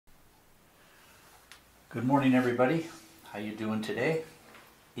Good morning, everybody. How you doing today?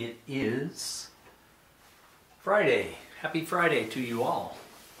 It is Friday. Happy Friday to you all.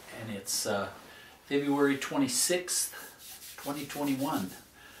 And it's February 26th, 2021.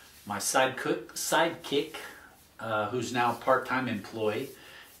 My sidekick, who's now a part-time employee,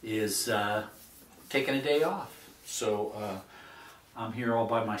 is taking a day off. So I'm here all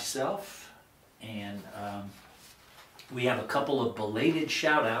by myself, and we have a couple of belated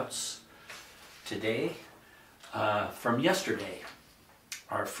shout-outs today from yesterday.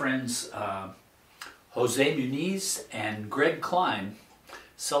 Our friends Jose Muniz and Greg Klein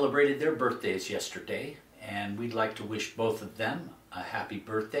celebrated their birthdays yesterday, and we'd like to wish both of them a happy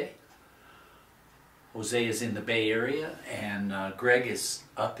birthday. Jose is in the Bay Area, and Greg is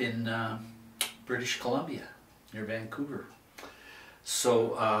up in British Columbia near Vancouver.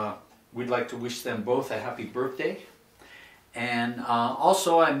 So we'd like to wish them both a happy birthday. And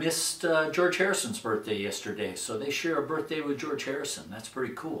also I missed George Harrison's birthday yesterday, so they share a birthday with George Harrison. That's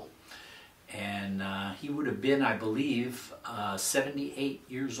pretty cool. And he would have been, I believe, 78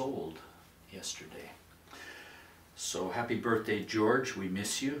 years old yesterday. So happy birthday, George. We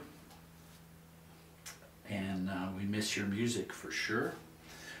miss you. And we miss your music for sure.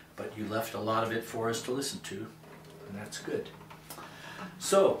 But you left a lot of it for us to listen to, and that's good.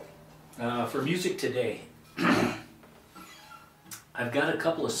 So, for music today, I've got a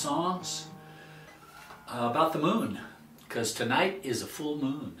couple of songs about the moon, because tonight is a full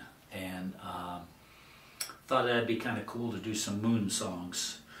moon, and thought that'd be kind of cool to do some moon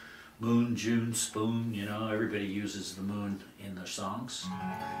songs. Moon, June, spoon, you know, everybody uses the moon in their songs.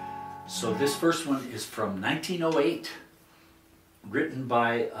 So this first one is from 1908, written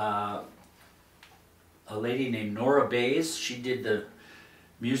by a lady named Nora Bayes. She did the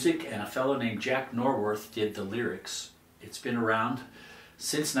music, and a fellow named Jack Norworth did the lyrics. It's been around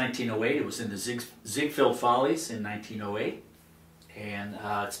since 1908. It was in the Ziegfeld Follies in 1908. And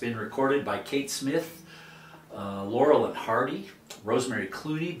it's been recorded by Kate Smith, Laurel and Hardy, Rosemary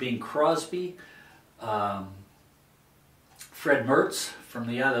Clooney, Bing Crosby, Fred Mertz from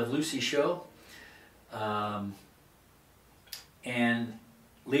the I Love Lucy show, and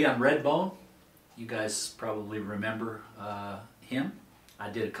Leon Redbone. You guys probably remember him. I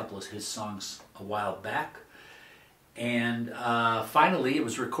did a couple of his songs a while back. And finally, it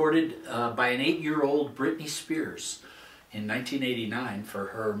was recorded by an 8-year-old Britney Spears in 1989 for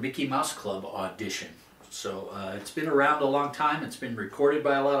her Mickey Mouse Club audition. So it's been around a long time. It's been recorded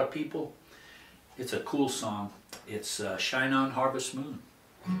by a lot of people. It's a cool song. It's Shine On Harvest Moon.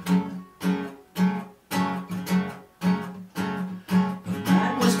 The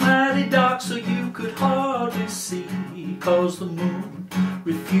night was mighty dark, so you could hardly see, 'cause the moon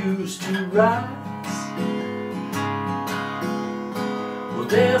refused to rise.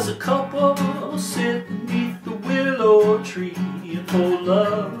 There's a couple sitting beneath the willow tree, and for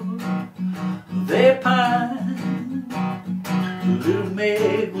love they pine. The little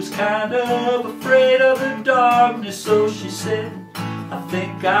maid was kind of afraid of the darkness, so she said, I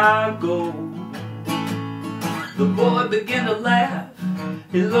think I'll go. The boy began to laugh.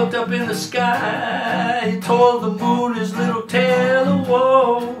 He looked up in the sky. He told the moon his little tale of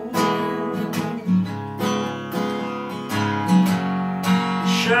woe.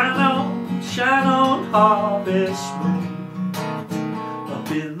 Shine on, harvest moon, up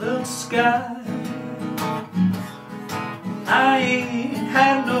in the sky. I ain't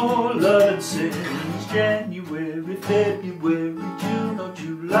had no loving since January, February, June or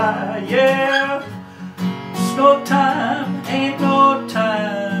July. Yeah, it's no time, ain't no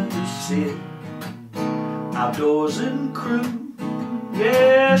time to sit outdoors and crew.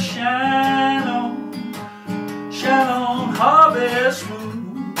 Yeah, shine on, harvest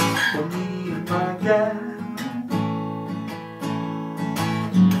moon, for me and my guy.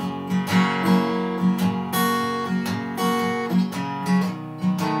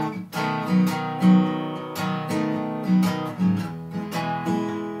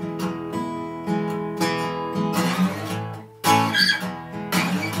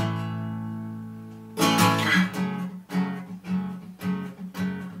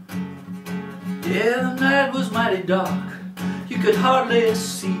 Yeah, the night was mighty dark. You could hardly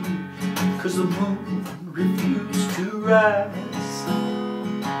see, 'cause the moon refused to rise.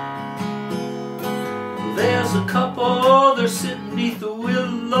 There's a couple, they're sitting beneath the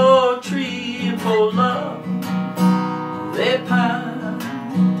willow tree, and for love they pine.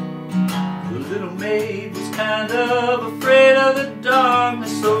 The little maid was kind of afraid of the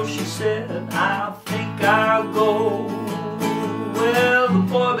darkness, so she said, I think I'll go. Well, the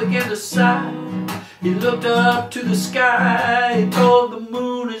boy began to sigh. He looked up to the sky. He told the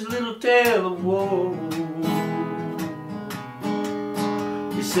moon his little tale of woe.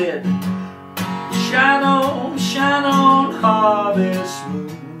 said, shine on, harvest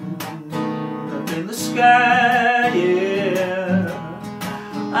moon, up in the sky, yeah.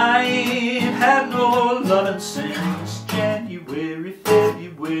 I ain't had no loving since January,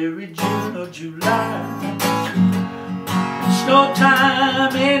 February, June or July. It's no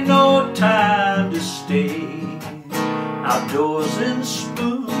time, ain't no time to stay outdoors and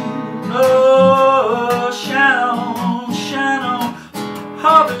spoon. Oh, shine on,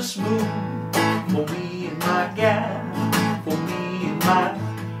 harvest moon, for me and my gal, for me and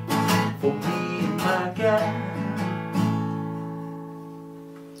my gal.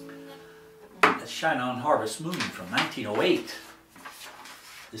 That's Shine On Harvest Moon from 1908.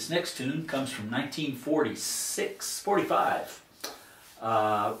 This next tune comes from 1945.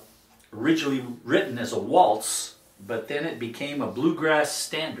 Originally written as a waltz, but then it became a bluegrass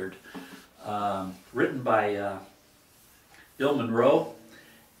standard. Written by Bill Monroe,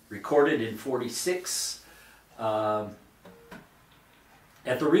 recorded in '46 at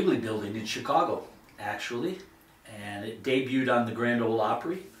the Wrigley Building in Chicago, actually, and it debuted on the Grand Ole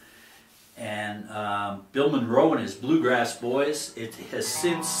Opry. And Bill Monroe and his Bluegrass Boys, it has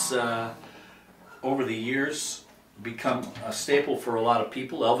since, over the years, become a staple for a lot of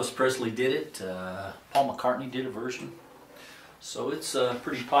people. Elvis Presley did it, Paul McCartney did a version. So it's a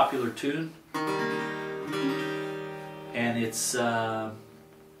pretty popular tune. And it's,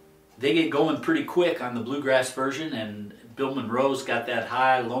 they get going pretty quick on the bluegrass version, and Bill Monroe's got that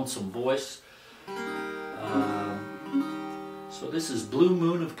high, lonesome voice. So this is Blue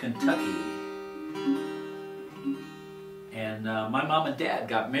Moon of Kentucky. And my mom and dad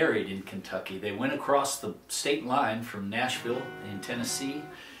got married in Kentucky. They went across the state line from Nashville in Tennessee,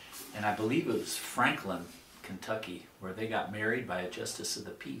 and I believe it was Franklin, Kentucky, where they got married by a justice of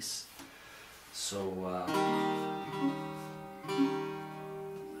the peace. So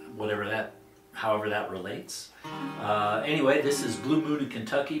however that relates. Anyway, this is Blue Moon of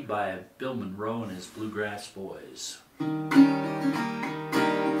Kentucky by Bill Monroe and his Bluegrass Boys.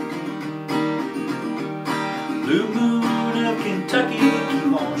 Blue moon of Kentucky,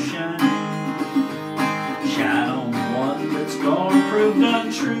 keep on shining. Shine on the one that's gonna prove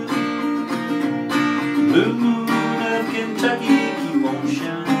untrue. Blue moon of Kentucky, keep on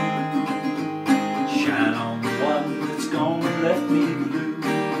shining. Shine on the one that's gonna left me blue.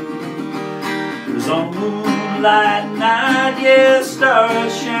 It was on a moonlight night, yeah,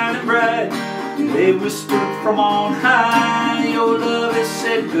 stars shining bright. They whispered from on high, your love has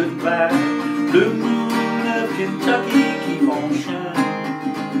said goodbye. Blue moon of Kentucky, keep on shining.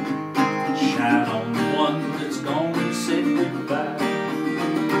 Shine on the one that's gone and said goodbye.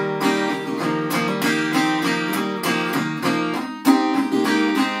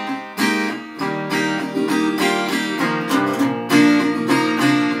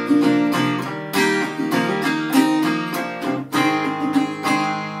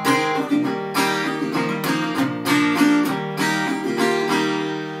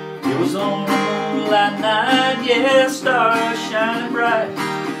 It was on a moonlight night, yeah, stars shining bright.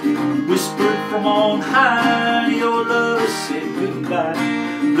 Whispered from on high, your love said goodbye.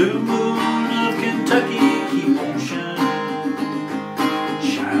 Blue moon of Kentucky, keep on shining.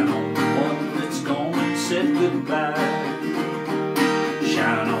 Shine on the one that's gone and said goodbye.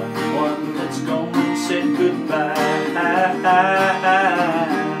 Shine on the one that's gone and said goodbye.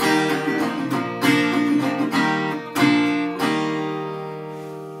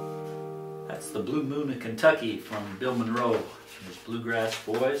 The Blue Moon of Kentucky from Bill Monroe and his Bluegrass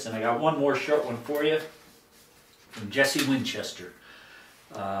Boys. And I got one more short one for you from Jesse Winchester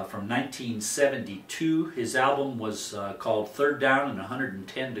from 1972. His album was called Third Down and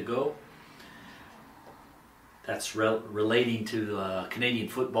 110 to Go. That's relating to Canadian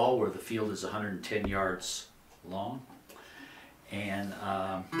football, where the field is 110 yards long. And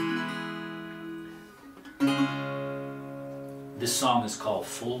this song is called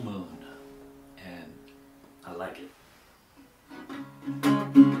Full Moon. I like it.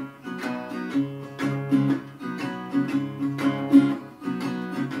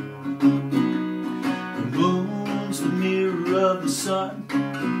 The moon's the mirror of the sun.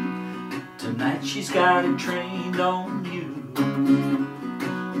 Tonight she's got it trained on you.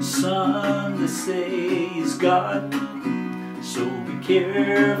 The sun, they say, is God, so be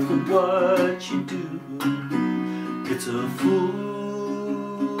careful what you do. It's a full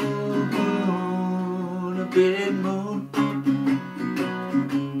big moon,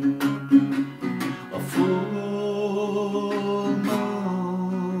 a full moon,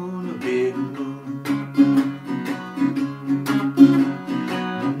 a big moon.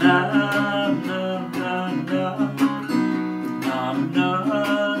 Na na na na na na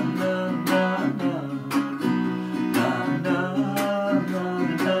na.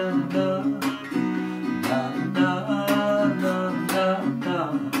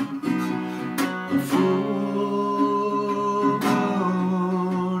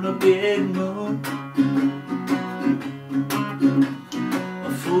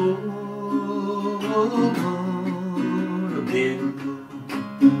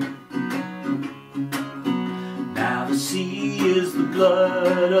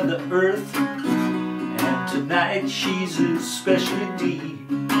 of the earth, and tonight she's especially deep.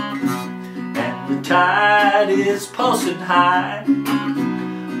 And the tide is pulsing high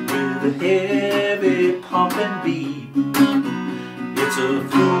with a heavy pumping beat. It's a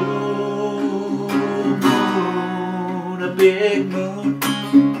full moon, a big moon,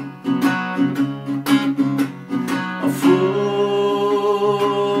 a full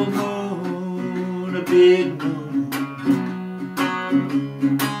moon, a big moon.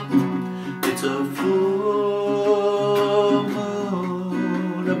 It's a full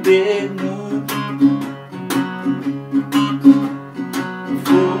moon, a big moon.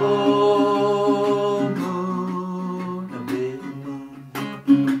 Full moon, a big moon,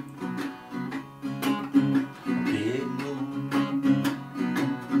 a big moon,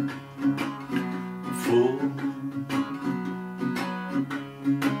 full moon.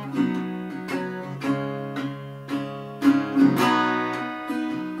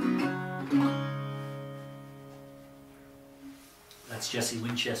 That's Jesse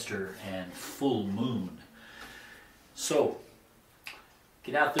Winchester and Full Moon. So,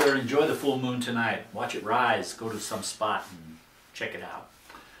 get out there and enjoy the full moon tonight. Watch it rise. Go to some spot and check it out.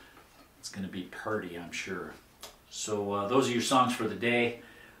 It's going to be pretty, I'm sure. So those are your songs for the day.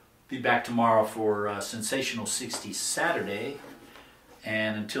 Be back tomorrow for Sensational 60s Saturday.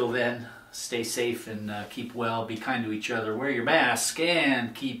 And until then, stay safe and keep well. Be kind to each other. Wear your mask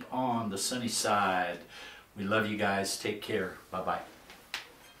and keep on the sunny side. We love you guys. Take care. Bye-bye.